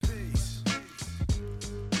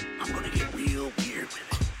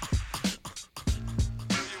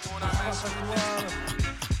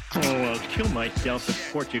Oh, I'll kill myself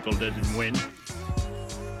if Portugal doesn't win.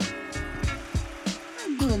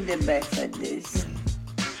 I'm doing the best at this.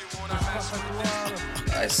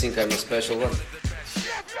 I think I'm a special one.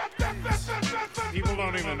 People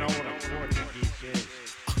don't even know what a Portuguese is.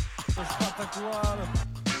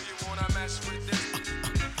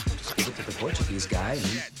 Just give it to the Portuguese guy and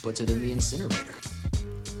he puts it in the incinerator.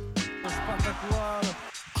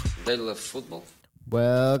 They love football.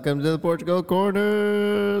 Welcome to the Portugal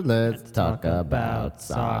Corner. Let's talk about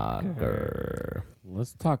soccer.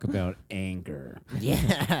 Let's talk about anger.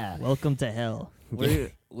 Yeah. Welcome to hell.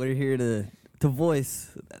 We're here to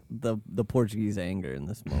voice the Portuguese anger in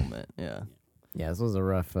this moment. Yeah. Yeah, this was a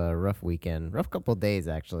rough weekend. Rough couple of days,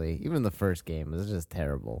 actually. Even the first game was just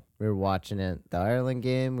terrible. We were watching it. The Ireland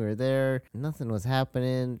game, we were there. Nothing was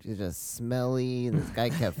happening. It was just smelly. This guy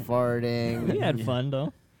kept farting. We had fun,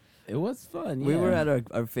 though. It was fun. We yeah. were at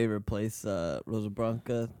our favorite place, Rosa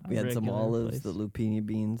Branca. We had some Regular olives, place. the lupini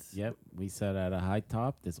beans. Yep, we sat at a high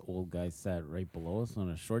top. This old guy sat right below us on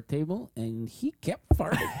a short table, and he kept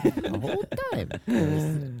farting The whole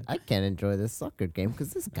time. I can't enjoy this soccer game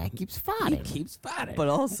because this guy keeps He farting. keeps farting. But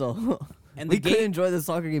also, And we the couldn't game- enjoy the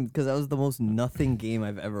soccer game because that was the most nothing game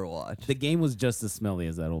I've ever watched. the game was just as smelly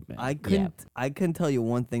as that old man. I couldn't tell you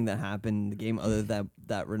one thing that happened in the game other than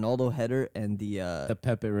that Ronaldo header and the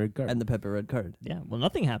Pepe red card. the Pepe red card. Yeah, well,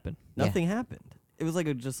 nothing happened. Nothing happened. It was like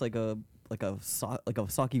a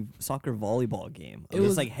soccer volleyball game. It It was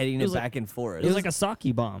was- like heading it it was back and forth. It was like a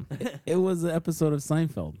sake bomb. It was an episode of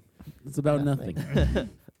Seinfeld. It's about nothing.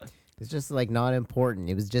 It's just like not important.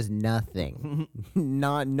 It was just nothing.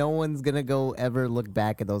 No one's gonna go ever look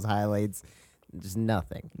back at those highlights. Just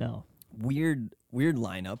nothing. No. weird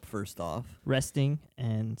lineup. First off, Resting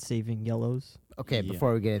and saving yellows. Okay, Yeah.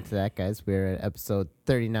 before we get into that, guys, we're at episode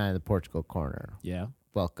 39 of the Portugal Corner. Yeah.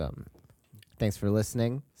 Welcome. Thanks for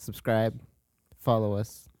listening. Subscribe, follow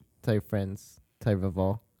us, tell your friends, tell your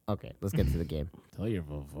vavol. Okay, let's get to the game. Tell your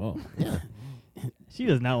vovó. She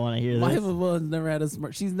does not want to hear My this. vovó has never had a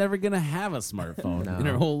smart. She's never gonna have a smartphone in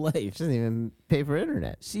her No. whole She life. doesn't even pay for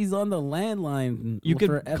internet. She's on the landline. You could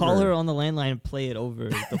forever. call her on the landline and play it over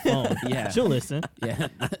the phone. Yeah. She'll listen. Yeah.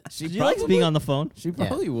 She likes being on the phone. She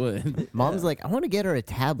probably would. Mom's like, I want to get her a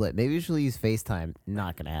tablet. Maybe she'll use FaceTime.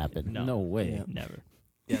 Not going to happen. No way. Never.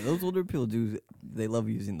 yeah, those older people they love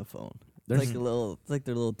using the phone. It's like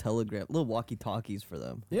their little telegram, little walkie-talkies for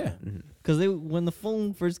them. Yeah. Because when the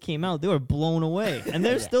phone first came out, they were blown away. And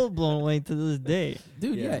they're still blown away to this day.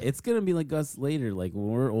 Dude, yeah, it's gonna be like us later. Like when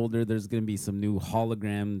we're older, there's gonna be some new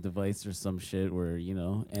hologram device or some shit where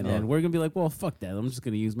and then we're gonna be like, well, fuck that. I'm just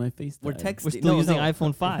gonna use my FaceTime. We're texting. We're still using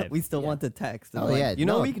iPhone 5. We still want to text. It's Oh, like, yeah, you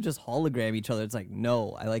know no. we could just hologram each other. It's like,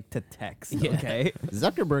 no, I like to text. Yeah. Okay,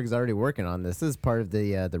 Zuckerberg's already working on this. This is part of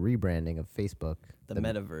the rebranding of Facebook. the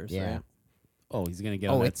metaverse. Yeah. Right? Oh, he's gonna get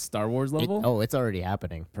Oh, on that it's- Star Wars level. It's already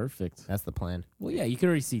happening. Perfect. That's the plan. Well, yeah, you can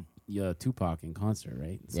already see Tupac in concert,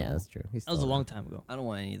 right? Yeah, that's true. He's That was a still long time ago. I don't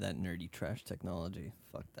want any of that nerdy trash technology.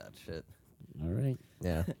 Fuck that shit. All right.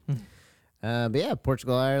 Yeah. But yeah,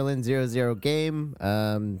 Portugal Ireland 0-0 game.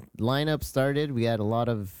 Lineup started. We had a lot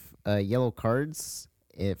of yellow cards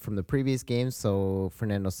from the previous games, so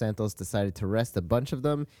Fernando Santos decided to rest a bunch of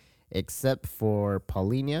them, except for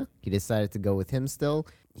Paulinho. He decided to go with him still.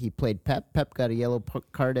 He played Pep. Pep got a yellow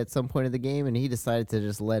card at some point of the game, and he decided to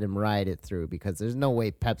just let him ride it through because there's no way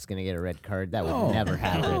Pep's going to get a red card. That would never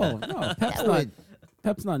happen. No, That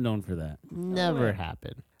Pep's not known for that. Never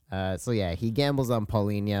happen. So yeah, he gambles on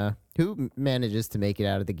Paulinho, who manages to make it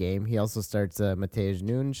out of the game. He also starts Mateus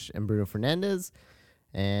Nunes and Bruno Fernandes,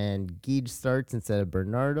 and Gage starts instead of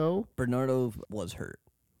Bernardo. Bernardo was hurt.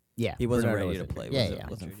 Yeah, He wasn't Bernardo ready was to play. Yeah,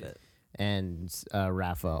 Wasn't fit. And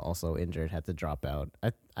Rafa also injured, had to drop out.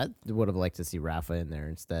 I would have liked to see Rafa in there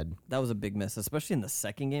instead. That was a big miss, especially in the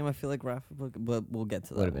second game. I feel like Rafa, but we'll get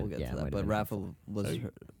to that. Would've We'll been- get yeah, to that. would've But been Rafa was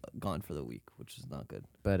gone for the week, which is not good.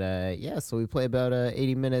 But yeah, so we play about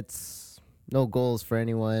 80 minutes. No goals for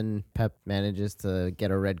anyone. Pep manages to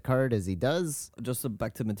get a red card as he does. Just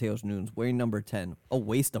back to Mateus Nunes, wearing number 10, a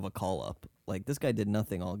waste of a call up. Like this guy did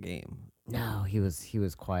nothing all game. No, he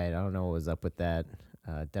was quiet. I don't know what was up with that.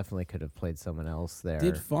 Definitely could have played someone else there.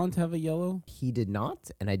 Did Font have a yellow? He did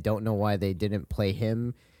not, and I don't know why they didn't play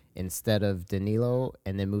him instead of Danilo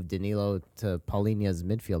and then move Danilo to Paulinho's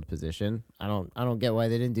midfield position. I don't get why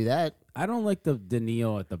they didn't do that. I don't like the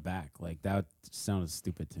Danilo at the back. Like that sounded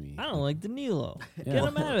stupid to me. I don't like Danilo. Yeah. Get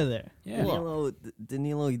him out of there. Yeah.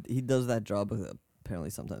 Danilo, he does that job apparently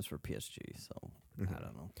sometimes for PSG. So I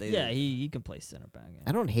don't know. Yeah, he can play center back.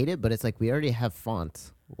 I don't hate it, but it's like we already have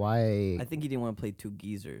Font. Why? I think he didn't want to play two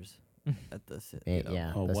geezers. at this.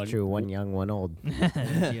 Yeah, Oh, that's one- true. One young, one old.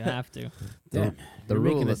 You have to. Damn, the they're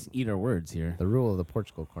rule making of- us eat our words here. The rule of the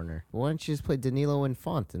Portugal corner. Why don't you just play Danilo and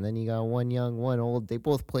Font, and then you got one young, one old. They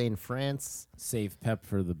both play in France. Save Pep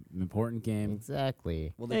for the important game.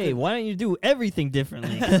 Exactly. Well, Hey, why don't you do everything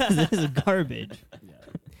differently? 'Cause this is garbage.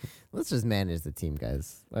 Let's just manage the team,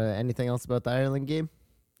 guys. Anything else about the Ireland game?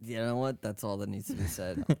 you know what? That's all that needs to be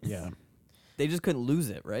said. Yeah. They just couldn't lose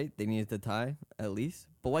it, right? They needed to tie at least.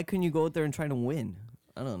 But why couldn't you go out there and try to win?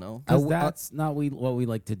 I don't know. Because that's not what we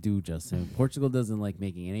like to do, Justin. Portugal doesn't like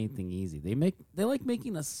making anything easy. They like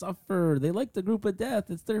making us suffer. They like the group of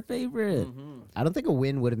death. It's their favorite. I don't think a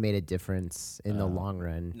win would have made a difference in the long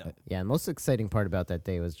run. no. Yeah, most exciting part about that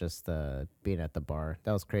day was just being at the bar.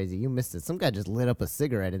 That was crazy. You missed it. Some guy just lit up a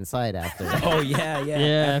cigarette inside after. Oh yeah, yeah. Yeah,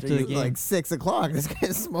 It after the was game. like 6 o'clock. This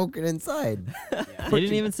guy's smoking inside. They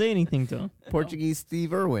didn't even say anything to him. Portuguese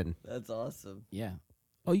Steve Irwin. That's awesome. Yeah.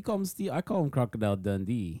 Oh, you call him Steve? I call him Crocodile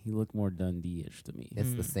Dundee. He looked more Dundee-ish to me.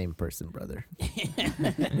 It's the same person, brother.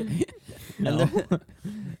 No.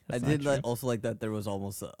 I did also like that there was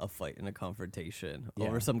almost a fight and a confrontation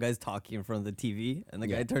over some guys talking in front of the TV, and the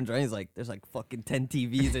guy turns around, he's like, "There's like fucking 10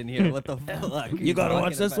 TVs in here. What the fuck? You gotta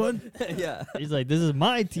watch this one? Yeah. He's like, this is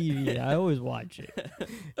my TV. I always watch it.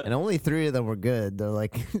 And only 3 of them were good. They're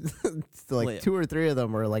like, Well, yeah. 2 or 3 of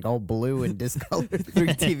them were like all blue and discolored. 3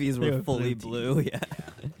 TVs They were were fully blue blue. Yeah.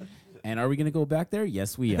 And are we gonna go back there?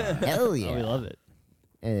 Yes, we are. Hell yeah! Oh, we love it.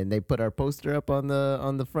 And they put our poster up on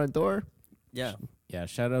the front door. Yeah. Yeah.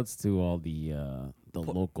 Shout outs to all the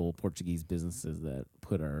local Portuguese businesses that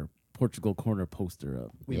put our Portugal corner poster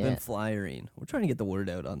up. We've Yeah. been flyering. We're trying to get the word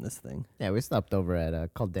out on this thing. Yeah, we stopped over at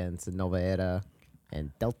Caldense and Nova Era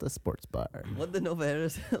and Delta Sports Bar. What the Nova Era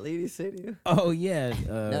lady say to you? Oh yeah.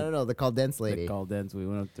 No, the Caldense lady. The Caldense. We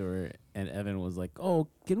went up to her, and Evan was like, "Oh,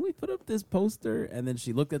 can we put up this poster?" And then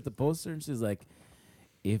she looked at the poster, and she's like,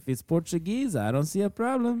 "If it's Portuguese, I don't see a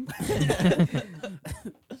problem."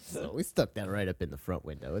 So we stuck that right up in the front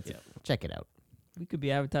window. Check it out. We could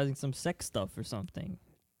be advertising some sex stuff or something.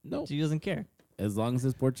 No, She doesn't care. as long as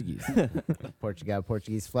it's Portuguese.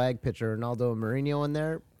 Portuguese flag, picture Ronaldo and Mourinho in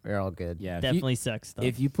there. We're all good. Yeah, Definitely sex stuff.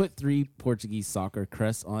 If you put 3 Portuguese soccer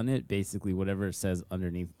crests on it, basically whatever it says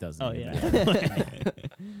underneath doesn't. Oh, really yeah. matter.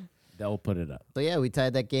 They'll put it up. So yeah, we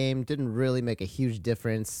tied that game. Didn't really make a huge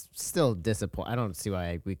difference. Still disappointed. I don't see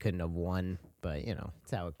why we couldn't have won, but you know,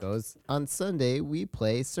 it's how it goes. On Sunday, we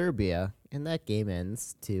play Serbia, and that game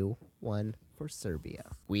ends 2-1 for Serbia.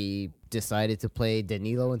 We decided to play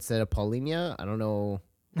Danilo instead of Paulinho. I don't know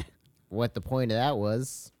what the point of that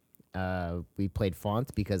was. We played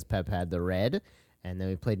Font because Pep had the red, and then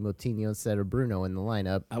we played Moutinho instead of Bruno in the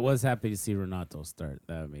lineup. I was happy to see Renato start.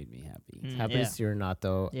 That made me happy. Happy yeah. to see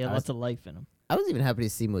Renato. Yeah, lots of life in him. I was even happy to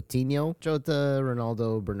see Moutinho, Jota,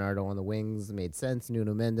 Ronaldo, Bernardo on the wings. Made sense.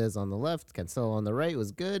 Nuno Mendes on the left. Cancelo on the right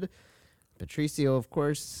was good. Patricio, of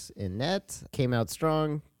course, in net. Came out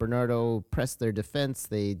strong. Bernardo pressed their defense.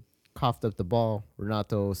 They coughed up the ball.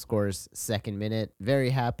 Renato scores 2nd minute. Very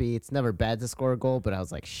happy. It's never bad to score a goal, but I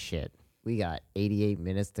was like, shit. We got 88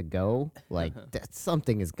 minutes to go. Like,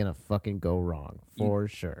 something is going to fucking go wrong for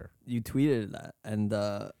sure. You tweeted that, and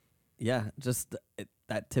just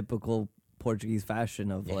that typical Portuguese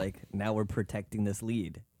fashion of like, now we're protecting this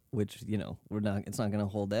lead, which it's not gonna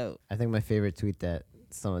hold out. I think my favorite tweet that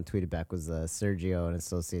someone tweeted back was Sergio and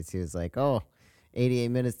Associates. He was like, 88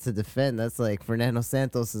 minutes to defend. That's like Fernando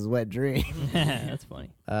Santos' wet dream. That's funny.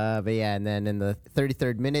 But yeah, and then in the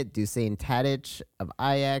 33rd minute, Dusan Tadic of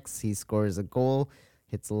Ajax, he scores a goal,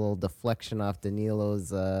 hits a little deflection off Danilo's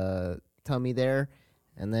tummy there.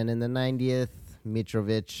 And then in the 90th,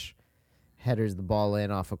 Mitrovic headers the ball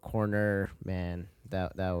in off a corner. Man,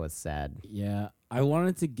 that was sad. Yeah, I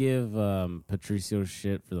wanted to give Patricio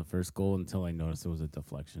shit for the first goal until I noticed it was a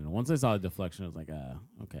deflection. And once I saw the deflection, I was like,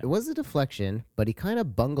 okay. It was a deflection, but he kind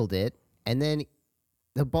of bungled it. And then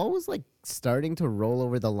the ball was like starting to roll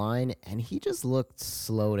over the line, and he just looked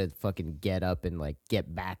slow to fucking get up and like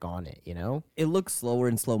get back on it, you know? It looks slower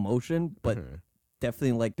in slow motion, but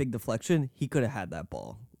definitely like big deflection. He could have had that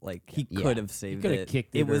ball. Like he could have saved coulda it.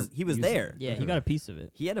 kicked it or He was used there. Yeah, he got a piece of it.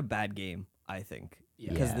 He had a bad game, I think,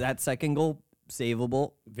 Yeah. because that second goal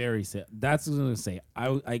savable. Very sad. That's what I was gonna say.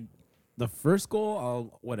 I the first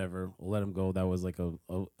goal, we'll let him go. That was like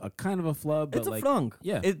a kind of a flub. But It's a like, flunk.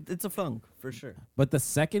 Yeah. It's a flunk for sure. But the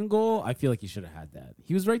second goal, I feel like he should have had that.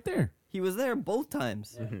 He was right there. He was there both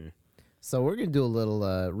times. So we're going to do a little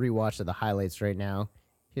rewatch of the highlights right now.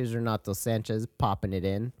 Here's Renato Sanchez popping it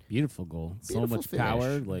in. Beautiful goal. So Beautiful much finish.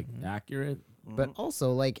 power, like accurate. But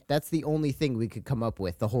also, like, that's the only thing we could come up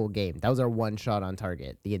with the whole game. That was our one shot on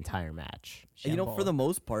target the entire match. And, for the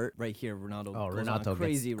most part, right here, Ronaldo goes Ronaldo on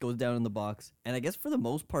crazy, goes down in the box. And I guess for the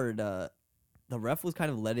most part, the ref was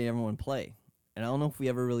kind of letting everyone play. And I don't know if we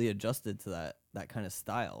ever really adjusted to that kind of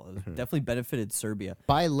style. It definitely benefited Serbia.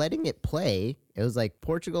 By letting it play, it was like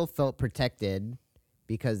Portugal felt protected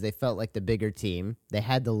because they felt like the bigger team. They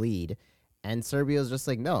had the lead. And Serbia was just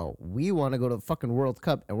like, no, we want to go to the fucking World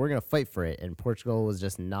Cup and we're going to fight for it. And Portugal was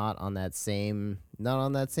just not on that same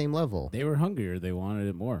level. They were hungrier. They wanted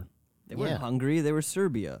it more. They weren't hungry. They were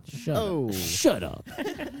Serbia. Shut up. Shut up.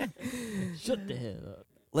 Shut the hell up.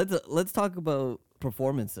 Let's talk about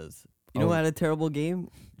performances. You know who had a terrible game?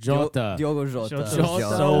 Jota. Diogo Jota. Jota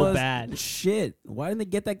so was bad. Shit. Why didn't they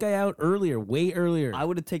get that guy out earlier? Way earlier. I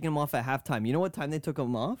would have taken him off at halftime. You know what time they took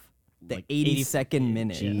him off? The Like 82nd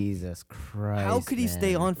minute. Jesus Christ. How could he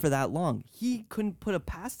stay man. on for that long? He couldn't put a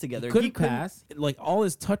pass together. He couldn't pass. Like, all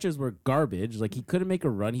his touches were garbage. Like, he couldn't make a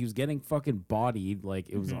run. He was getting fucking bodied. Like,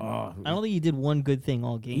 it was, I don't think he did one good thing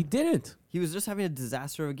all game. He didn't. He was just having a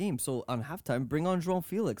disaster of a game. So on halftime, bring on João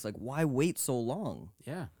Felix. Like, why wait so long?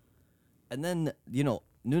 Yeah. And then,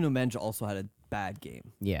 Nuno Mendes also had a bad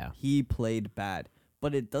game. Yeah. He played bad.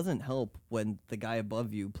 But it doesn't help when the guy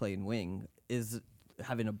above you playing wing is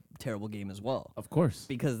having a terrible game as well. Of course.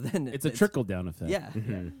 Because then It's a trickle-down effect. Yeah.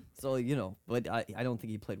 So, but I don't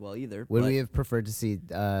think he played well either. Would but we have preferred to see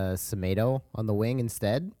Semedo on the wing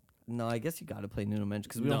instead? No, I guess you got to play Nuno Mendes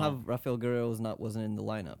because we don't have Rafael Guerrero wasn't in the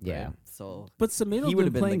lineup. Yeah. Right? So But Semedo's he been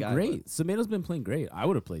would've been the playing guy, great. Semedo's been playing great. I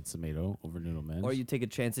would have played Semedo over Nuno Mendes. or you take a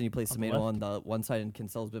chance and you play the Semedo left. on the one side, and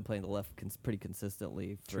Cancelo's been playing the left pretty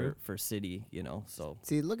consistently for City. So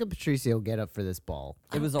See, look at Patricio get up for this ball.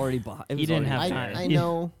 it was already behind. He didn't have time. I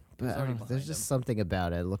know, but already there's behind just him. something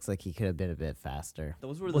about it. It looks like he could have been a bit faster.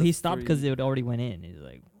 Those were Well, the he stopped because three- it already went in. He's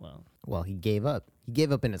like, well, Well, he gave up. He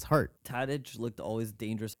gave up in his heart. Tadic looked always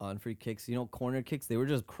dangerous on free kicks. Corner kicks, they were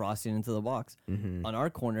just crossing into the box. On our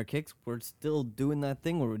corner kicks, we're still doing that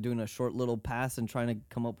thing where we're doing a short little pass and trying to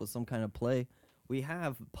come up with some kind of play. We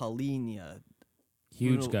have Paulinho,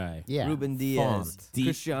 Huge Bruno- guy. Yeah. Ruben Diaz, Font.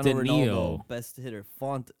 Cristiano Danilo. Ronaldo, best hitter,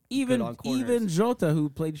 Font, Even good on corners. Jota, who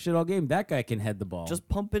played shit all game, that guy can head the ball. Just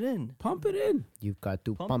pump it in. pump it in. You've got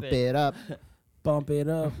to Pump pump it. it up. Bump it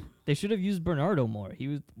up. they should have used Bernardo more. He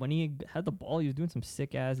was when he had the ball, he was doing some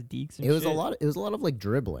sick ass deeks. And It was shit. a lot. It was a lot of like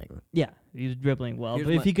dribbling. Yeah, he was dribbling well. Here's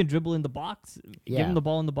But if my- he can dribble in the box, give Yeah. him the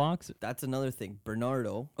ball in the box. That's another thing.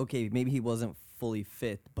 Bernardo, okay, maybe he wasn't fully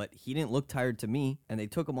fit, but he didn't look tired to me, and they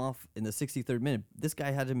took him off in the 63rd minute. This guy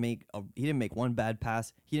had to he didn't make one bad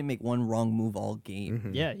pass. He didn't make one wrong move all game.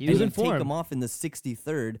 Yeah, he And was you in take form. him off in the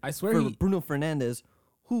 63rd I swear for he- Bruno Fernandes,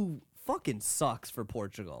 who fucking sucks for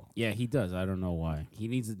Portugal. Yeah, he does. I don't know why. He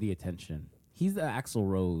needs the attention. He's the Axl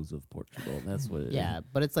Rose of Portugal. That's what it is. Yeah,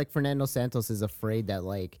 but it's like Fernando Santos is afraid that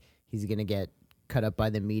like he's gonna get cut up by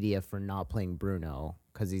the media for not playing Bruno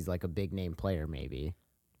because he's like a big name player, maybe.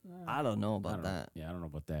 I don't know I about don't- that. Yeah, I don't know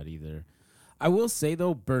about that either. I will say,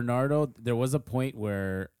 though, Bernardo, there was a point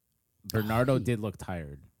where Bernardo did look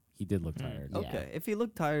tired. He did look tired. Okay, if he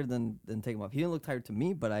looked tired, then take him off. He didn't look tired to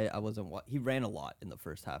me, but I wasn't. He ran a lot in the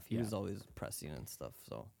first half. He was always pressing and stuff.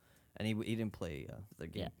 So, and he didn't play the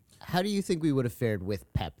game. Yeah. How do you think we would have fared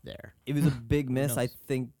with Pep there? It was a big miss. I knows?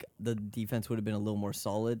 think the defense would have been a little more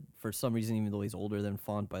solid for some reason, even though he's older than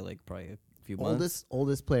Font by like probably a few months.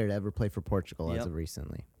 Oldest player to ever play for Portugal as Yep. of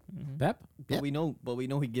recently. Pep? But Yeah. we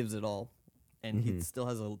know he gives it all, and he still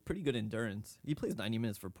has a pretty good endurance. He plays 90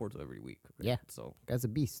 minutes for Porto every week. Right? Yeah. So, Guy's a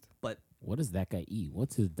beast. but What does that guy eat?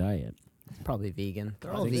 What's his diet? Probably vegan.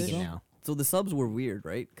 They're all think vegan so. now. so the subs were weird,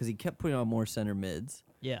 right? Because he kept putting on more center mids.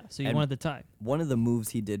 Yeah, so you And- wanted the tie. One of the moves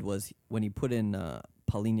he did was when he put in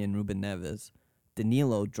Paulinho and Ruben Neves,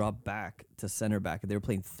 Danilo dropped back to center back, and they were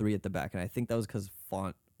playing three at the back. And I think that was because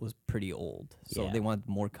Font was pretty old, so Yeah. they wanted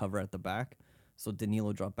more cover at the back. So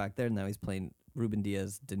Danilo dropped back there, and now he's playing Ruben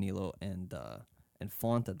Diaz, Danilo, and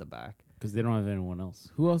Font at the back. Because they don't have anyone else.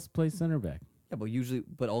 Who else plays center back? Yeah,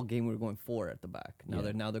 but all game we were going four at the back. Now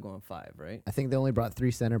they're going five, right? I think they only brought 3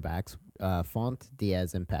 center backs: Font,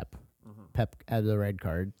 Diaz, and Pep. Pep had the red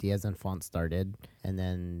card. Diaz and Font started, and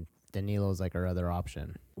then Danilo's like our other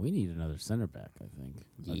option. We need another center back, I think.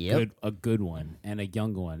 Yep. A good one, and a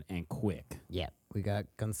young one, and quick. Yeah, we got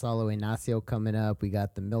Gonzalo Inacio coming up. We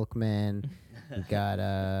got the Milkman. We got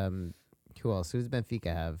who else? Who's Benfica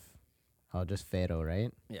have? Oh, just Ferro, right?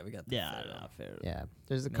 Yeah, we got the Yeah, third. no, fair. Yeah,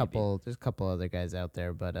 there's a Maybe. couple. There's a couple other guys out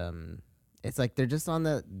there, but It's like they're just on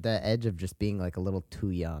the edge of just being like a little too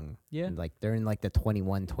young. Yeah. And like they're in like the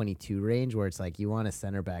 21, 22 range where it's like you want a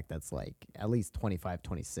center back that's like at least 25,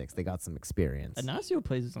 26. They got some experience. Ignacio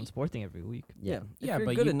plays his own Sporting every week. Yeah, if Yeah, you're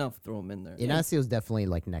but good you- enough, throw him in there. Inacio's definitely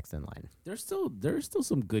like next in line. There's still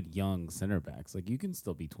some good young center backs. Like you can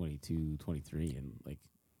still be 22, 23 and like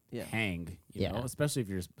Yeah. hang, you Yeah. know, especially if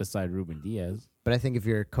you're beside Ruben Diaz. But I think if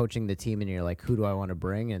you're coaching the team and you're like, who do I want to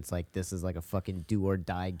bring? And it's like, this is like a fucking do or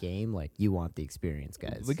die game. Like, you want the experience,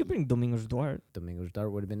 guys. We could bring Domingos Duarte. Domingos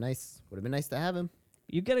Dart would have been nice. Would have been nice to have him.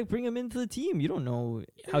 You gotta bring him into the team. You don't know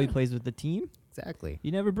how he plays with the team. Exactly.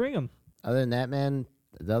 You never bring him. Other than that, man,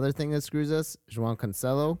 the other thing that screws us, João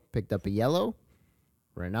Cancelo picked up a yellow.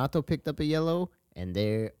 Renato picked up a yellow. And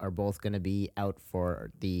they are both going to be out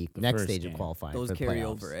for the next first stage game. of qualifying. Those for carry playoffs.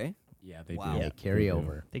 over, eh? Yeah, they Wow. do. Yeah, carry They do.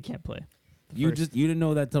 over. They can't play. You didn't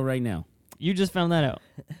know that till right now. You just found that out.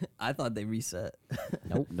 I thought they reset.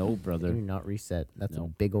 Nope. No, They brother. do not reset. That's a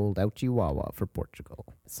Nope. big old ouchie wawa for Portugal.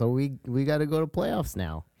 So we got to go to playoffs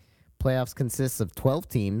now. Playoffs consists of 12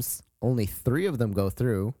 teams. Only 3 of them go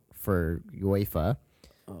through for UEFA.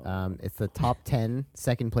 It's the top 10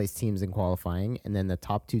 second place teams in qualifying, and then the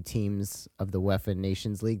top 2 teams of the UEFA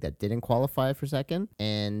Nations League that didn't qualify for second.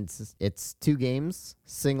 And it's 2 games,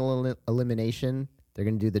 single elimination. They're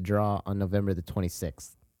going to do the draw on November the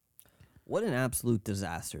 26th. What an absolute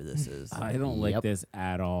disaster this is. I don't like Yep. this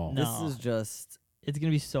at all. No. This is just It's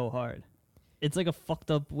gonna be so hard. It's like a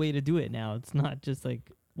fucked up way to do it now. It's not just like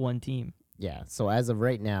one team. Yeah, so as of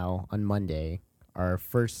right now, on Monday,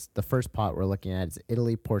 the first pot we're looking at is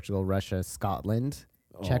Italy, Portugal, Russia, Scotland,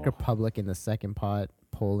 Czech Oh. Republic in the second pot,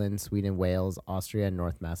 Poland, Sweden, Wales, Austria, and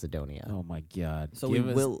North Macedonia. Oh my God! So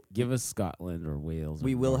give us Scotland or Wales.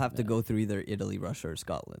 we or will North have to Mac. go through either Italy, Russia, or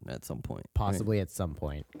Scotland at some point. Possibly at some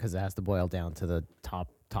point, because it has to boil down to the top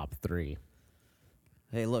 3.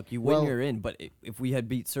 Hey, look, you win, Well- you're in. But if we had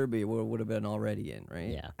beat Serbia, we would have been already in, right?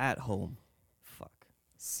 Yeah. At home. Fuck.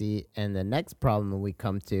 See, and the next problem we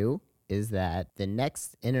come to is that the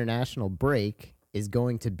next international break is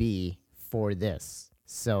going to be for this.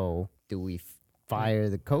 So, do we fire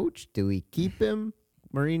the coach? Do we keep him?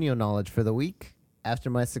 Mourinho knowledge for the week. After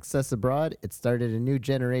my success abroad, it started a new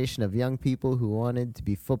generation of young people who wanted to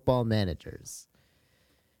be football managers.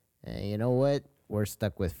 And you know what? We're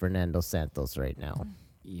stuck with Fernando Santos right now.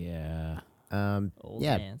 Yeah. Old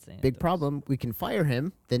Yeah, man Santos. big problem. We can fire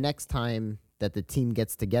him the next time that the team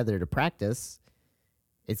gets together to practice.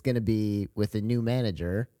 It's going to be with a new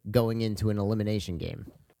manager going into an elimination game.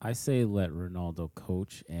 I say let Ronaldo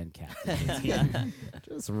coach and captain the team.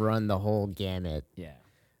 Just run the whole gamut. Yeah.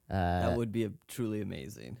 That would be truly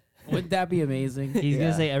amazing. Wouldn't that be amazing? He's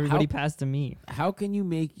gonna say everybody How- passed to me. How can you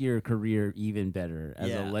make your career even better as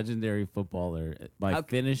Yeah. a legendary footballer by How-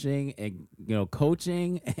 finishing and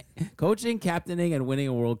coaching, captaining, and winning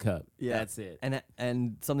a World Cup? Yeah. That's it.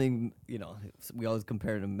 And something, we always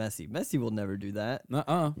compare to Messi. Messi will never do that.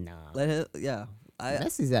 Nuh-uh. Nah. Let him, yeah.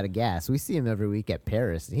 Messi's out of gas. We see him every week at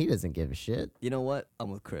Paris, and he doesn't give a shit. You know what?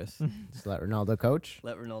 I'm with Chris. Just let Ronaldo coach.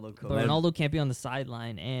 Let Ronaldo coach. But Ronaldo can't be on the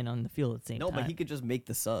sideline and on the field at the same No, time. but he could just make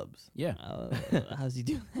the subs. Yeah. How's he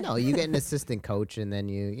do that? No, you get an assistant coach, and then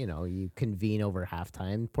you convene over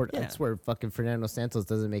halftime. That's where fucking Fernando Santos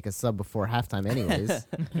doesn't make a sub before halftime, anyways.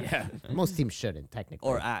 Yeah. Most teams shouldn't, technically.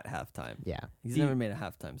 Or at halftime. yeah. He's See- never made a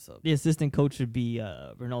halftime sub. The assistant coach should be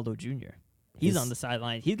Ronaldo Jr. He's His- on the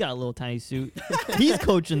sideline. He's got a little tiny suit. He's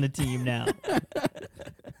coaching the team now.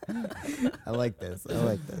 I like this.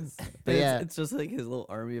 But But yeah, it's just like his little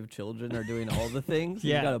army of children are doing all the things.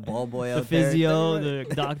 Yeah. He's got a ball boy The out there. physio,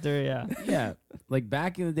 the doctor, yeah. Yeah. Like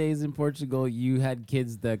back in the days in Portugal, you had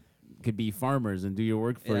kids that could be farmers and do your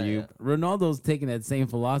work for Yeah, you. yeah. Ronaldo's taking that same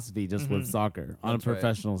philosophy just with soccer on That's a right.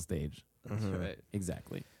 professional stage. That's right.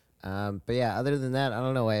 Exactly. but yeah, other than that, I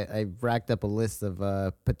don't know. I racked up a list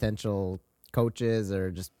of potential coaches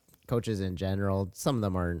or just coaches in general. Some of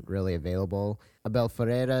them aren't really available. Abel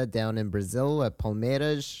Ferreira down in Brazil at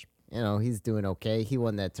Palmeiras. He's doing okay. He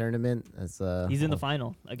won that tournament. He's in the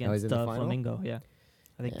final he's against in the final? Flamingo, yeah.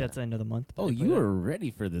 I think Yeah. that's the end of the month. Oh, They play you that. were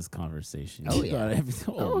ready for this conversation. Oh, You yeah. got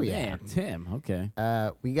everything- Oh, man, yeah. Tim.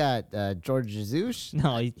 Okay. We got George Jesus.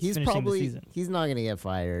 No, he's he's finishing probably the season. he's not gonna get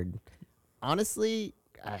fired. Honestly,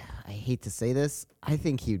 I hate to say this. I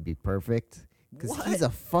think he'd be perfect because he's a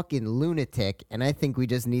fucking lunatic, and I think we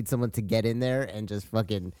just need someone to get in there and just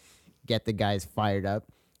fucking get the guys fired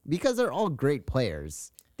up because they're all great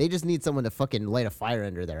players. They just need someone to fucking light a fire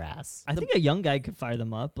under their ass. I think a young guy could fire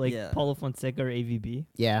them up, like Yeah. Paulo Fonseca or AVB.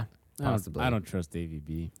 Yeah, I don't- possibly. I don't trust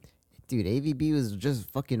AVB. Dude, AVB was just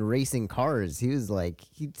fucking racing cars. He was like,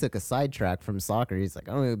 he took a sidetrack from soccer. He's like,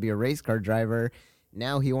 I'm going to be a race car driver.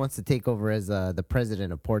 Now he wants to take over as the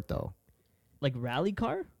president of Porto. Like rally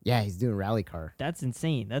car? Yeah, he's doing rally car. That's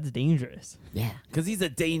insane. That's dangerous. Yeah. Because he's a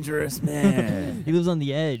dangerous man. He lives on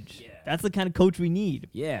the edge. That's the kind of coach we need.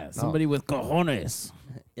 Yeah, somebody with cojones.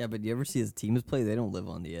 Yeah, but you ever see his teams play? They don't live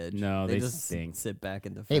on the edge. No, they just stink. sit back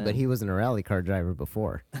and defend. Hey, but he wasn't a rally car driver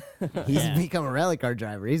before. He's Yeah. become a rally car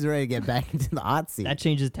driver. He's ready to get back into the hot seat. That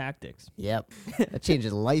changes tactics. Yep. That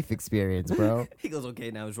changes life experience, bro. He goes, okay,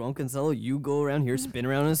 now João Cancelo, you go around here, spin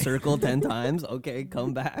around in a circle 10 times. Okay,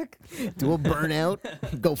 come back. Do a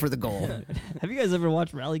burnout, go for the goal. Have you guys ever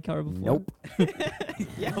watched rally car before? Nope.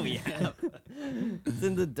 Yeah, we have. It's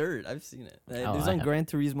in the dirt. I've seen it. It was I on have. Gran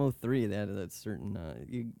Turismo 3. They had that certain.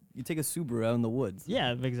 You take a Subaru out in the woods.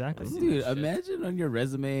 Yeah, exactly. Dude, imagine on your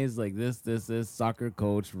resumes like this, soccer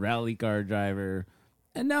coach, rally car driver,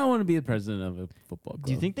 and now I want to be the president of a football club.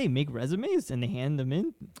 Do you think they make resumes and they hand them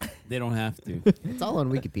in? they don't have to? It's all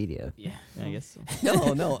on Wikipedia. Yeah. I guess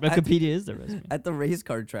so. No. Wikipedia is the resume. At the race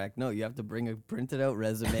car track, no, you have to bring a printed out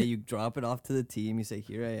resume. You drop it off to the team. You say,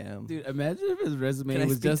 "Here I am." Dude, imagine if his resume Can I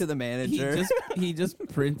was speak just to the manager? He just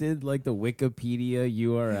printed like the Wikipedia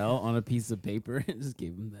URL on a piece of paper and just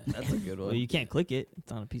gave him that. That's a good Well, one. you can't click it.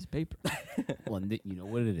 It's on a piece of paper. Well, you know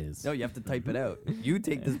what it is. No, you have to type it out. You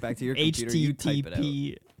take this back to your computer. You type it out. HTTP.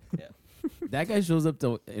 That guy shows up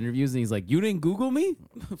to interviews and he's like, "You didn't Google me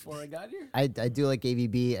before I got here." I do like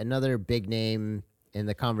AVB. Another big name in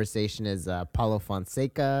the conversation is Paulo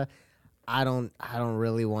Fonseca. I don't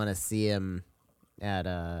really want to see him at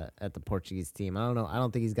the Portuguese team. I don't know. I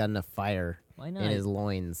don't think he's got enough fire Why not? in his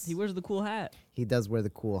loins. He wears the cool hat. He does wear the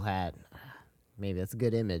cool hat. Maybe that's a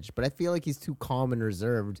good image, but I feel like he's too calm and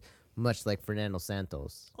reserved, much like Fernando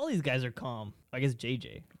Santos. All these guys are calm. I guess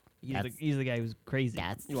JJ. He's the guy who's crazy.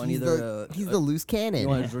 You want He's either he's the loose cannon. you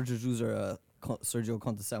want Jorge Jesus or Sergio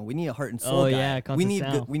Conceição. We need a heart and soul Oh, guy. yeah, we need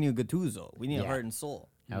Conceição. we need Gattuso. We need a Yeah. heart and soul.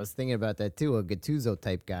 I was thinking about that too, a Gattuso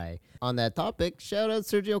type guy. On that topic, shout out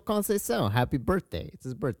Sergio Conceição. Happy birthday. It's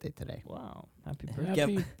his birthday today. Wow. Happy birthday.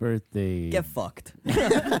 Happy birthday. Get fucked.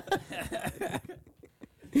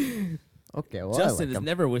 Okay, well, Justin I like is him.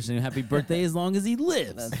 never wishing a happy birthday as long as he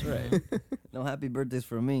lives. That's right. No happy birthdays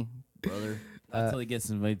for me, brother. Until he gets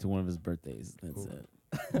invited to one of his birthdays. That's it.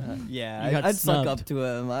 Yeah, You got I'd suck snubbed. up to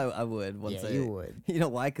him. I would. Once Yeah, I, you would. You know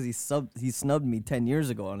why? Because he snubbed me 10 years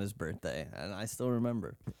ago on his birthday, and I still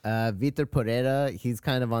remember. Vitor Pereira, he's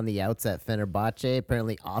kind of on the outs at Fenerbahce.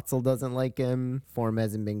 Apparently, Özil doesn't like him. Form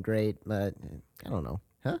hasn't been great, but I don't know.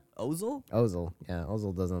 Huh? Ozil? Ozil. Yeah,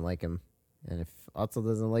 Ozil doesn't like him. And if Özil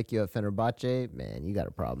doesn't like you at Fenerbahce, man, you got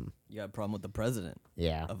a problem. You got a problem with the president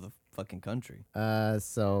Yeah. of the fucking country.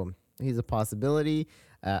 So he's a possibility.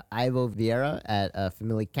 Ivo Vieira at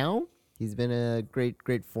Famalicão. He's been a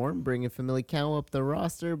great form, bringing Famalicão up the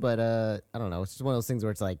roster. But I don't know. It's just one of those things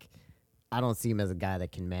where it's like, I don't see him as a guy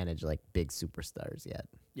that can manage like big superstars yet.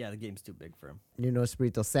 Yeah, the game's too big for him. Nuno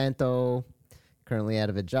Espirito Santo, currently out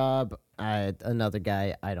of a job. Another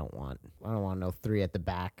guy I don't want. I don't want no three at the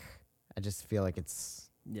back. I just feel like it's,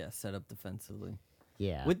 Yeah, set up defensively.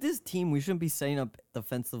 yeah. With this team, we shouldn't be setting up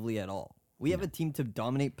defensively at all. We have a team to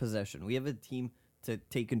dominate possession. We have a team to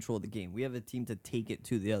take control of the game. We have a team to take it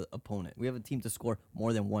to the opponent. We have a team to score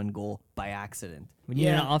more than one goal by accident. We need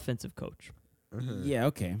an offensive coach. Yeah,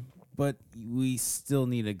 okay. But we still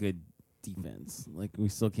need a good defense. Like, we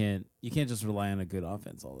still can't... You can't just rely on a good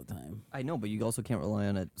offense all the time. I know, but you also can't rely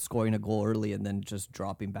on it scoring a goal early and then just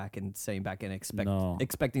dropping back and staying back and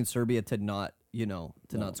expecting Serbia to not,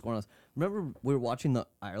 not score on us. Remember, we were watching the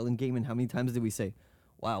Ireland game, and how many times did we say,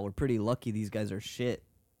 wow, we're pretty lucky these guys are shit.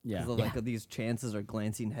 Yeah. 'Cause of, like, these chances or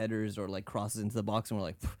glancing headers or like crosses into the box, and we're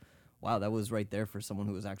like, wow, that was right there for someone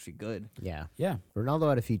who was actually good. Yeah. Yeah. Ronaldo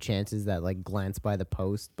had a few chances that like glanced by the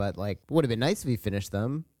post, but like would have been nice if he finished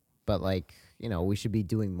them. But like, we should be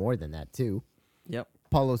doing more than that too. Yep.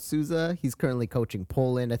 Paulo Sousa, he's currently coaching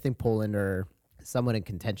Poland. I think Poland are somewhat in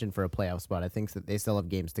contention for a playoff spot. I think that they still have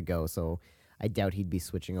games to go, so I doubt he'd be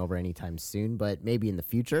switching over anytime soon, but maybe in the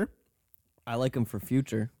future. I like him for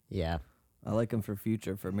future. Yeah. I like him for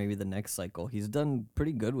future for maybe the next cycle. He's done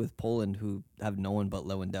pretty good with Poland, who have no one but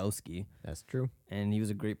Lewandowski, That's true. and he was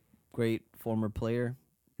a great former player.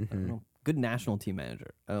 I don't know, good national team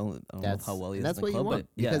manager. I don't know how well he is. That's in the what club, you want,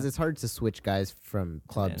 but yeah, because it's hard to switch guys from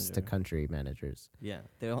clubs to Manager. country managers. yeah,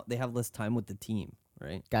 they have less time with the team,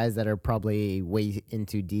 right? Guys that are probably way in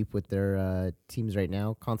too deep with their teams right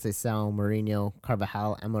now. Conceição, Mourinho,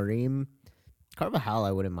 Carvajal, Amorim. Carvajal,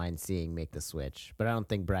 I wouldn't mind seeing make the switch, but I don't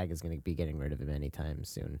think Braga's going to be getting rid of him anytime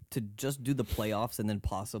soon. To just do the playoffs and then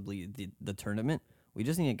possibly the tournament, we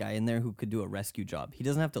just need a guy in there who could do a rescue job. He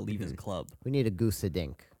doesn't have to leave his club. We need a Goose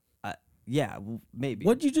Dink. Yeah, maybe.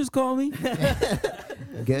 What'd you just call me?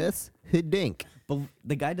 Gus Hiddink. But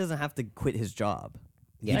the guy doesn't have to quit his job.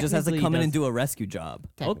 Yeah. He just has to Technically, come in and does- do a rescue job.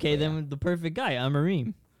 Okay, then the perfect guy,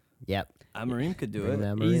 Amarim. Yep. Amarim could do Bring it.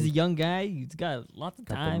 them He's a in. young guy. He's got lots of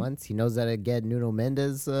Couple time. months. He knows how to get Nuno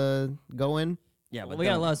Mendes going. Yeah, Well, but we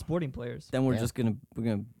got a then, lot of sporting players. then we're Yeah. just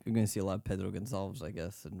we're gonna see a lot of Pedro Gonçalves, I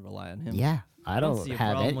guess, and rely on him. Yeah, I don't see a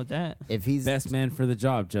have problem it. with that. If he's Best man for the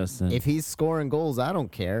job, Justin. if he's scoring goals, I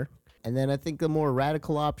don't care. And then I think the more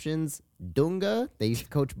radical options, Dunga. They used to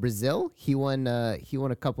coach Brazil. He won a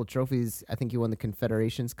couple trophies. I think he won the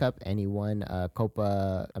Confederations Cup and he won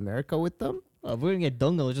Copa America with them. Well, if we're gonna get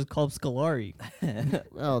Dunga, let's just call up Scolari.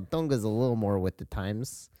 Well, Dunga's a little more with the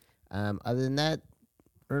times. Other than that,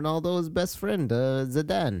 Ronaldo's best friend,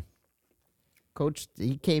 Zidane.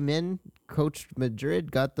 He came in, coached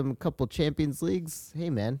Madrid, got them a couple Champions Leagues. Hey,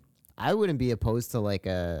 man, I wouldn't be opposed to like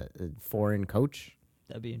a foreign coach.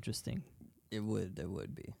 That'd be interesting. It would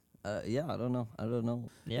be. Yeah, I don't know.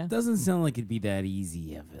 Yeah. Doesn't sound like it'd be that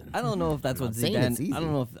easy, Evan. I don't know if that's what not saying it's Zidane. I don't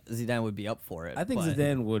easy. know if Zidane would be up for it. I think but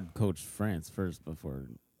Zidane would coach France first before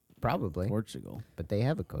Probably, Portugal. but they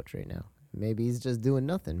have a coach right now. Maybe he's just doing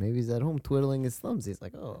nothing. Maybe he's at home twiddling his thumbs. He's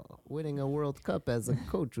like, oh, winning a World Cup as a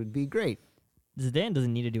coach would be great. Zidane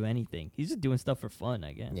doesn't need to do anything. He's just doing stuff for fun,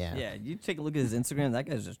 I guess. Yeah. Yeah, you take a look at his Instagram. That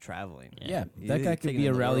guy's just traveling. Yeah, He's that guy could taking be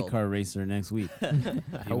in a the rally world. car racer next week. I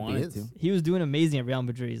hope he wanted is. to. He was doing amazing at Real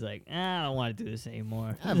Madrid. He's like, I don't want to do this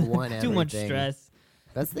anymore. I've won Too much everything. stress.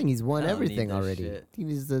 That's the thing. He's won I don't need everything that already. shit. He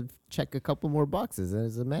needs to check a couple more boxes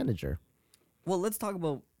as a manager. Well, let's talk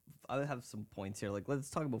about. I have some points here. Like, let's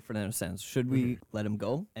talk about Fernando Santos. Should we let him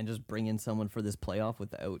go and just bring in someone for this playoff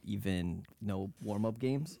without even no warm up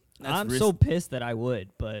games? I'm so pissed that I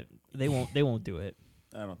would, but they won't. They won't do it.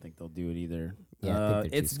 I don't think they'll do it either. Yeah, I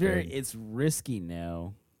think they're too scared. It's risky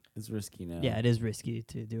now. It's risky now. Yeah, it is risky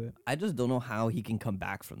to do it. I just don't know how he can come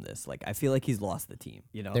back from this. Like, I feel like he's lost the team.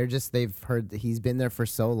 You know, They've heard that he's been there for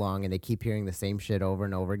so long and they keep hearing the same shit over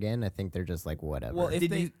and over again. I think they're just like, whatever. Well,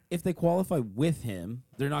 if they qualify with him,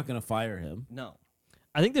 they're not going to fire him. no.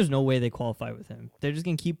 I think there's no way they qualify with him. They're just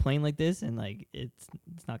gonna keep playing like this, and like it's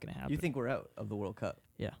not gonna happen. You think we're out of the World Cup?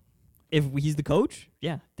 Yeah. If he's the coach,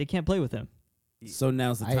 yeah, they can't play with him. So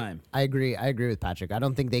now's the time. I agree. I agree with Patrick. I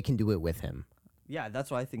don't think they can do it with him. Yeah,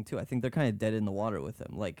 that's what I think too. I think they're kind of dead in the water with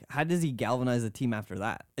him. Like, how does he galvanize the team after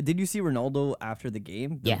that? Did you see Ronaldo after the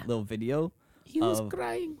game? The Yeah. little video. He was of-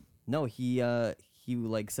 crying. No, he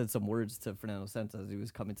like said some words to Fernando Santos. He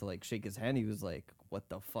was coming to like shake his hand. He was like, "What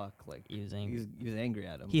the fuck?" Like He was angry. He was angry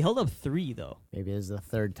at him. He held up 3 though. Maybe it's the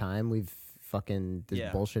third time we've fucking this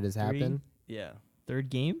Yeah. bullshit has happened. yeah, Third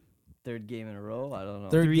game, third game in a row. I don't know.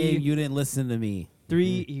 Third 3 game, you didn't listen to me.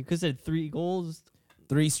 3. You could have said 3 goals,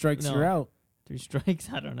 3 strikes, No. you're out. 3 strikes.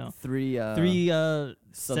 I don't know. Three 3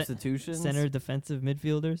 substitutions. center defensive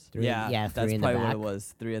midfielders. Three, Yeah, yeah, that's three in the probably what back. it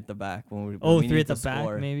was. 3 at the back when we. Oh, when we 3 need at the to back,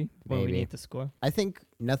 score. maybe. When we Maybe. need to score. I think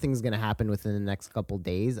nothing's gonna happen within the next couple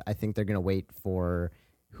days. I think they're gonna wait for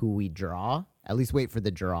who we draw. At least wait for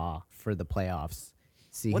the draw for the playoffs.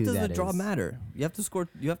 See What who does the that draw is. matter? You have to score.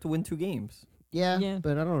 You have to win 2 games. Yeah, Yeah.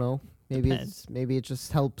 but I don't know. Maybe Depends. maybe it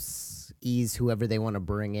just helps ease whoever they want to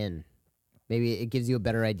bring in. Maybe it gives you a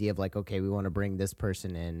better idea of like, okay, we want to bring this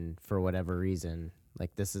person in for whatever reason.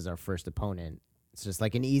 Like this is our first opponent. It's just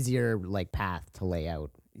like an easier like path to lay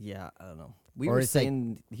out. Yeah, I don't know. We Or were it's like-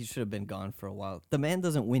 saying he should have been gone for a while. The man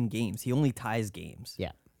doesn't win games. He only ties games.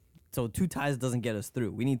 Yeah. So 2 ties doesn't get us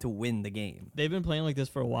through. We need to win the game. They've been playing like this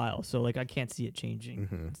for a while, so like I can't see it changing.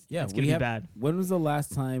 Mm-hmm. Yeah, It's gonna be bad. When was the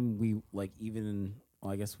last time we like even?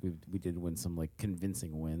 Well, I guess we did win some like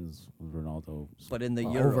convincing wins with Ronaldo. But in the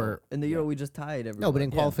Well, Euro, we just tied everyone. No, but in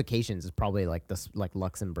Yeah. qualifications, it's probably like like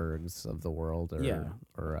Luxembourg's of the world, or Yeah.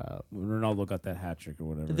 or When Ronaldo got that hat trick or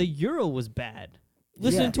whatever. The Euro was bad.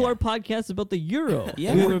 Listen Yeah. to our podcast about the Euro.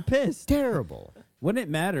 Yeah. We were pissed. terrible. when it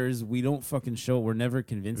matters, we don't fucking show. We're never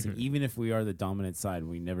convincing, even if we are the dominant side.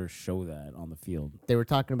 We never show that on the field. They were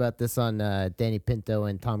talking about this on Danny Pinto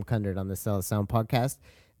and Tom Cundert on the Sell the Sound podcast.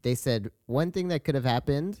 They said one thing that could have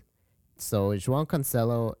happened. So João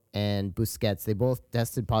Cancelo and Busquets, they both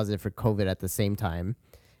tested positive for COVID at the same time,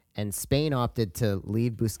 and Spain opted to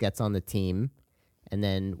leave Busquets on the team, and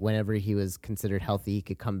then whenever he was considered healthy, he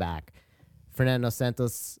could come back. Fernando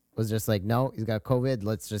Santos was just like, no, he's got COVID.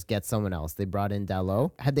 Let's just get someone else. They brought in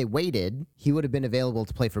Dalot. Had they waited, he would have been available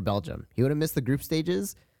to play for Belgium. He would have missed the group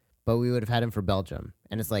stages, but we would have had him for Belgium.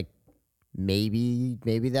 And it's like, maybe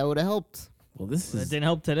that would have helped. Well, this That is didn't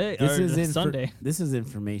help today this or is Sunday. This is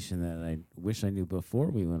information that I wish I knew before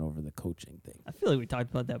we went over the coaching thing. I feel like we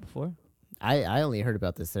talked about that before. I only heard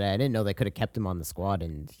about this today. I didn't know they could have kept him on the squad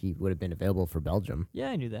and he would have been available for Belgium. Yeah,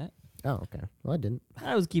 I knew that. Oh, okay. Well, I didn't.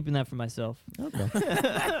 I was keeping that for myself. Okay.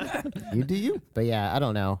 You do you. But yeah, I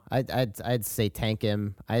don't know. I'd say tank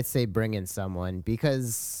him. I'd say bring in someone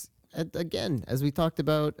because again, as we talked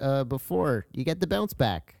about before, you get the bounce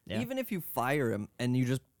back. Yeah. Even if you fire him and you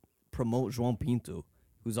just promote João Pinto,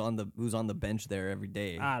 who's on the bench there every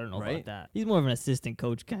day. I don't know right? about that. He's more of an assistant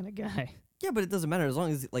coach kind of guy. Yeah, but it doesn't matter as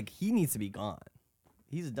long as like he needs to be gone.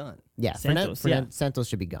 He's done. Yeah, Santos, yeah. Santos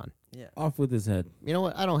should be gone. Yeah. Off with his head. You know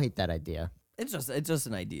what? I don't hate that idea. It's just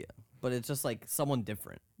an idea, but it's just like someone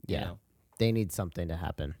different. Yeah. You know? They need something to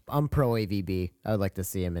happen. I'm pro AVB. I would like to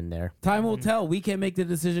see him in there. Time will tell. We can't make the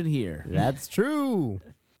decision here. That's true.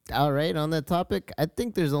 All right, on that topic, I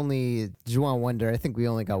think there's only Juwan Wonder. I think we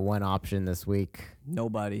only got one option this week.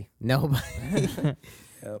 Nobody. Nobody.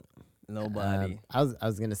 Nobody. I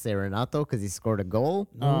was gonna say Renato because he scored a goal.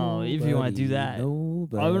 Oh, if you want to do that.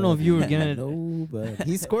 Nobody. I don't know if you were gonna. Nobody.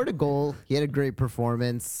 He scored a goal. He had a great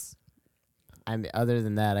performance. I mean, other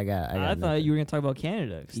than that, I got I thought nothing. you were gonna talk about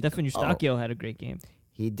Canada. Stefan Eustachio had a great game.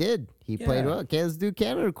 He did. He played well. Okay, let's do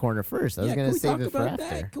Canada corner first. I was gonna save it for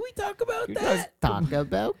after. Can we talk about that? Talk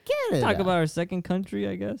about Canada. Talk about our second country,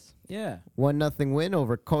 I guess. Yeah. 1-0 win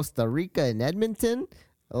over Costa Rica in Edmonton.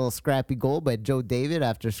 A little scrappy goal by Joe David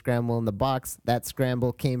after scramble in the box. That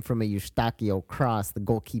scramble came from a Eustachio cross the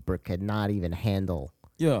goalkeeper could not even handle.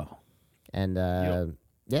 Yeah. And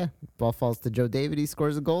yeah, ball falls to Joe David. He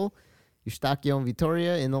scores a goal. Eustachio and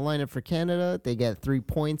Vitoria in the lineup for Canada. They get 3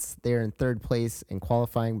 points. They're in third place and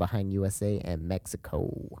qualifying behind USA and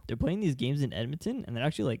Mexico. They're playing these games in Edmonton, and they're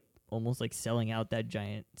actually like almost like selling out that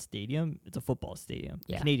giant stadium. It's a football stadium,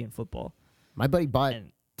 Yeah. Canadian football. My buddy bought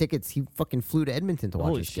And- tickets. He fucking flew to Edmonton to watch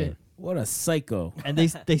Holy this shit! game. What a psycho. And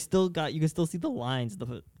they still got, you can still see the lines,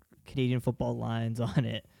 the Canadian football lines on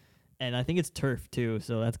it, and I think it's turf too,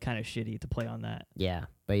 so that's kind of shitty to play on that. Yeah,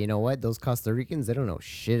 but you know what? Those Costa Ricans, they don't know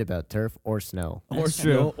shit about turf or snow. Or That's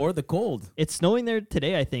snow, true. or the cold. It's snowing there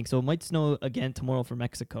today, I think, so it might snow again tomorrow for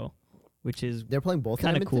Mexico, which is They're playing both in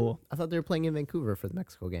Kinda Edmonton? cool. I thought they were playing in Vancouver for the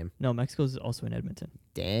Mexico game. no, Mexico's also in Edmonton.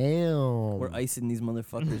 Damn. We're icing these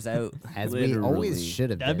motherfuckers out. As we always Literally. should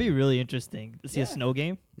have That'd be been. really interesting to see a snow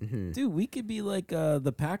game. Dude, we could be like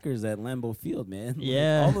the Packers at Lambeau Field, man. Like,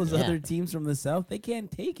 Yeah. all those Yeah. other teams from the South, they can't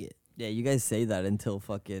take it. Yeah, you guys say that until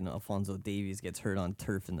fucking Alfonso Davies gets hurt on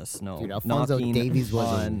turf in the snow. Dude, Alfonso Knocking Davies was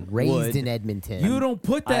on raised wood. in Edmonton. You don't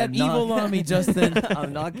put that I'm not- evil on me, Justin.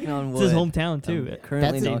 I'm knocking on It's wood. his hometown too. I'm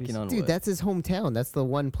currently That's it. knocking on Dude, wood. that's his hometown. That's the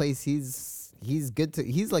one place he's good to.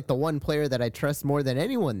 He's like the one player that I trust more than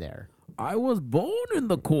anyone there. I was born in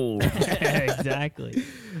the cold. Exactly.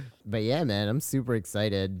 But yeah, man, I'm super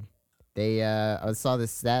excited. They I saw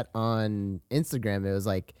this stat on Instagram. It was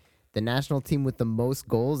like the national team with the most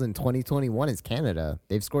goals in 2021 is Canada.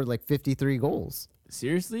 They've scored like 53 goals.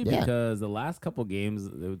 Seriously? Yeah. Because the last couple games,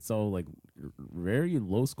 it was so like very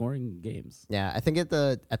low scoring games. Yeah, I think at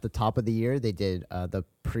the top of the year they did the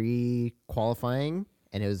pre-qualifying,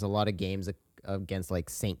 and it was a lot of games against like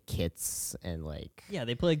St. Kitts and like Yeah,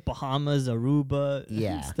 they play like Bahamas, Aruba,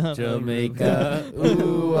 Yeah. and stuff. Jamaica.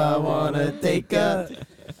 Ooh, I wanna take her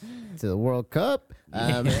to the World Cup.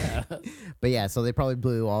 But yeah, so they probably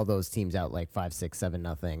blew all those teams out like 5-6,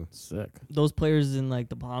 7-0. Sick. Those players in like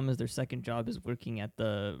the Bahamas, their second job is working at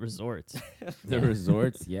the resorts. The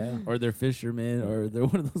resorts, yeah. Or they're fishermen, or they're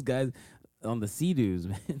one of those guys on the Sea-Doos,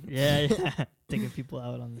 man. yeah, taking people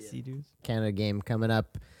out on the Sea-Doos. Canada game coming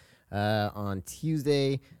up on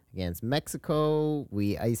Tuesday against Mexico.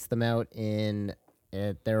 We iced them out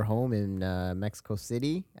at their home in Mexico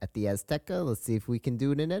City at the Azteca. Let's see if we can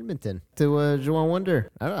do it in Edmonton. To Juwan Wonder.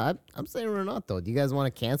 I don't know. I'm saying Renato. Do you guys want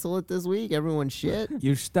to cancel it this week? Everyone shit?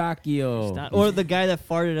 Eustachio. Or the guy that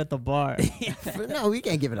farted at the bar. No, we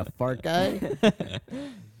can't give it a fart guy.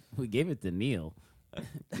 We gave it to Neil.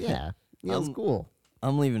 Yeah, Neil's cool.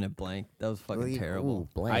 I'm leaving it blank. That was fucking terrible. Ooh,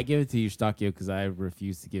 blank. I give it to Eustachio because I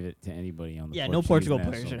refuse to give it to anybody on the Yeah, no Portuguese Portugal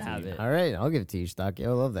national player should have team. it. All right, I'll give it to you, Stocky. I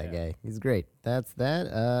love that guy. He's great. That's that.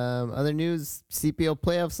 Other news, CPL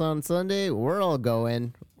playoffs on Sunday. We're all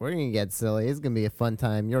going. We're going to get silly. It's going to be a fun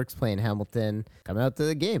time. York's playing Hamilton. Come out to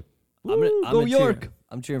the game. Woo, go gonna cheer- York.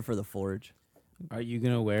 I'm cheering for the Forge. Are you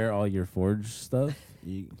gonna wear all your Forge stuff?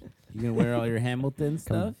 You gonna wear all your Hamilton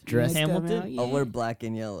stuff? dressed- You guys come Hamilton? out? I'll wear black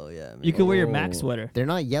and yellow. Yeah. You could wear your Oh. Mac sweater. They're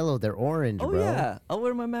not yellow. They're orange, Oh bro. yeah, I'll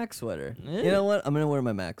wear my Mac sweater. Yeah. You know what? I'm gonna wear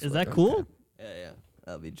my Mac Is sweater. that cool? Yeah.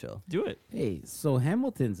 That'll be chill. Do it. Hey, so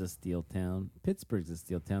Hamilton's a steel town. Pittsburgh's a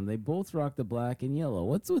steel town. They both rock the black and yellow.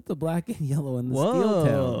 What's with the black and yellow and the steel Whoa.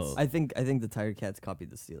 towns? I think the Tiger Cats copied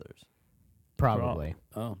the Steelers. Probably.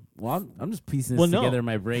 Oh, well, I'm just piecing this Well, no. together in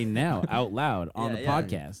my brain now, out loud, on Yeah, the yeah.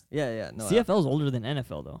 podcast. Yeah. No, CFL is older than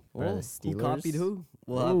NFL though. well, the who Steelers? copied who?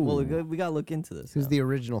 Ooh. We gotta look into this. Who's now. the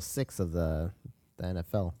original 6 of the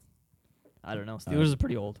NFL? I don't know. Steelers is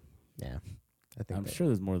pretty old. Yeah, I think. I'm sure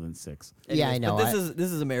there's more than 6. Yeah, I Anyways, know. But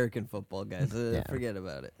this is American football, guys. Yeah. Forget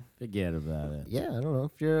about it. Forget about it. Yeah, I don't know.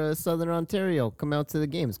 If you're Southern Ontario, come out to the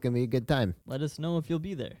game. It's gonna be a good time. Let us know if you'll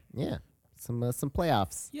be there. Yeah, some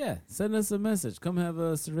playoffs. Yeah, send us a message. Come have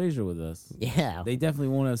a cerveja with us. Yeah, They definitely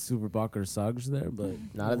won't have Super Bach or Sogs there, but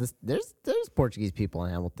not this. There's Portuguese people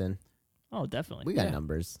in Hamilton. Oh, definitely. We got Yeah.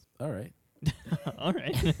 numbers. all right. All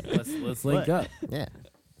right. Let's link up. Yeah.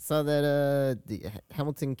 Saw that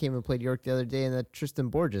Hamilton came and played York the other day, and that Tristan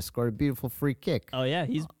Borges scored a beautiful free kick Oh yeah,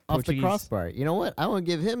 he's off the Portuguese, crossbar. You know what? I want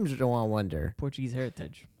to give him Joan Wonder. Portuguese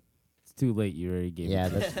heritage. It's too late. You already gave Yeah, it.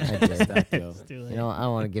 that's I did. Stacco. Too late. You know, I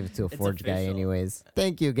want to give it to a Forge guy official. anyways.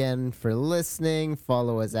 Thank you again for listening.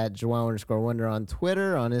 Follow us at Joao_Wonder on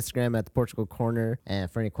Twitter, on Instagram at the Portugal Corner. And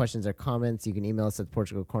for any questions or comments, you can email us at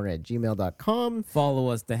portugalcorner@gmail.com. Follow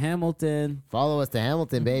us to Hamilton. Follow us to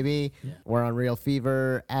Hamilton, baby. We're on Real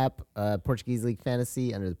Fever app, Portuguese League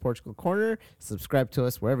Fantasy under the Portugal Corner. Subscribe to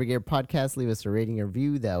us wherever you get your podcast. Leave us a rating or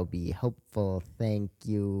review. That would be helpful. Thank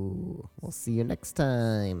you. We'll see you next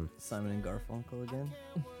time. Simon and Garfunkel again.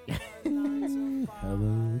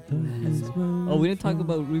 Hello, darkness, Oh, we didn't talk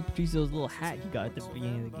about Rui Patricio's little hat he got at the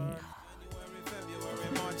beginning of the game.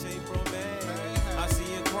 March, April, May. I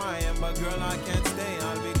see you crying, but girl, I can't stay.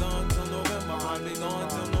 I'll be gone till November. I'll be gone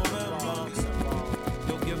till November.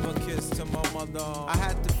 You'll give a kiss to my mother. I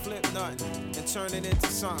had to flip nothing and turn it into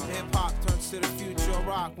something. Hip hop turns to the future of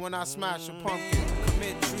rock when I smash a pumpkin.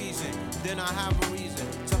 Commit treason, then I have a reason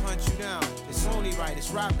to hunt you down. It's only right,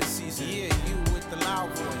 it's rapid season. Yeah, you with the loud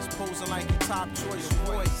voice, posing like your top choice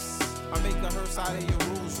voice. I make a hearse out of your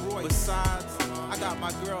Rolls Royce. Besides, I got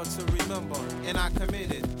my girl to remember, and I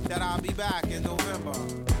committed that I'll be back in November.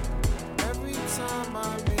 Every time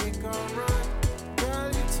I make a run,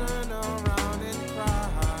 girl, you turn around and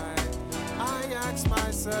cry. I ask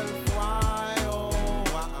myself why, oh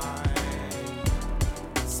why?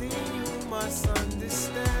 See, you must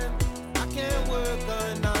understand, I can't work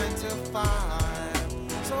a 9 to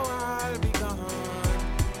 5, so I'll be gone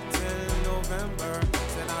till November.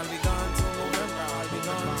 Said I'll be gone till November. I'll be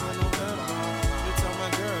gone till November.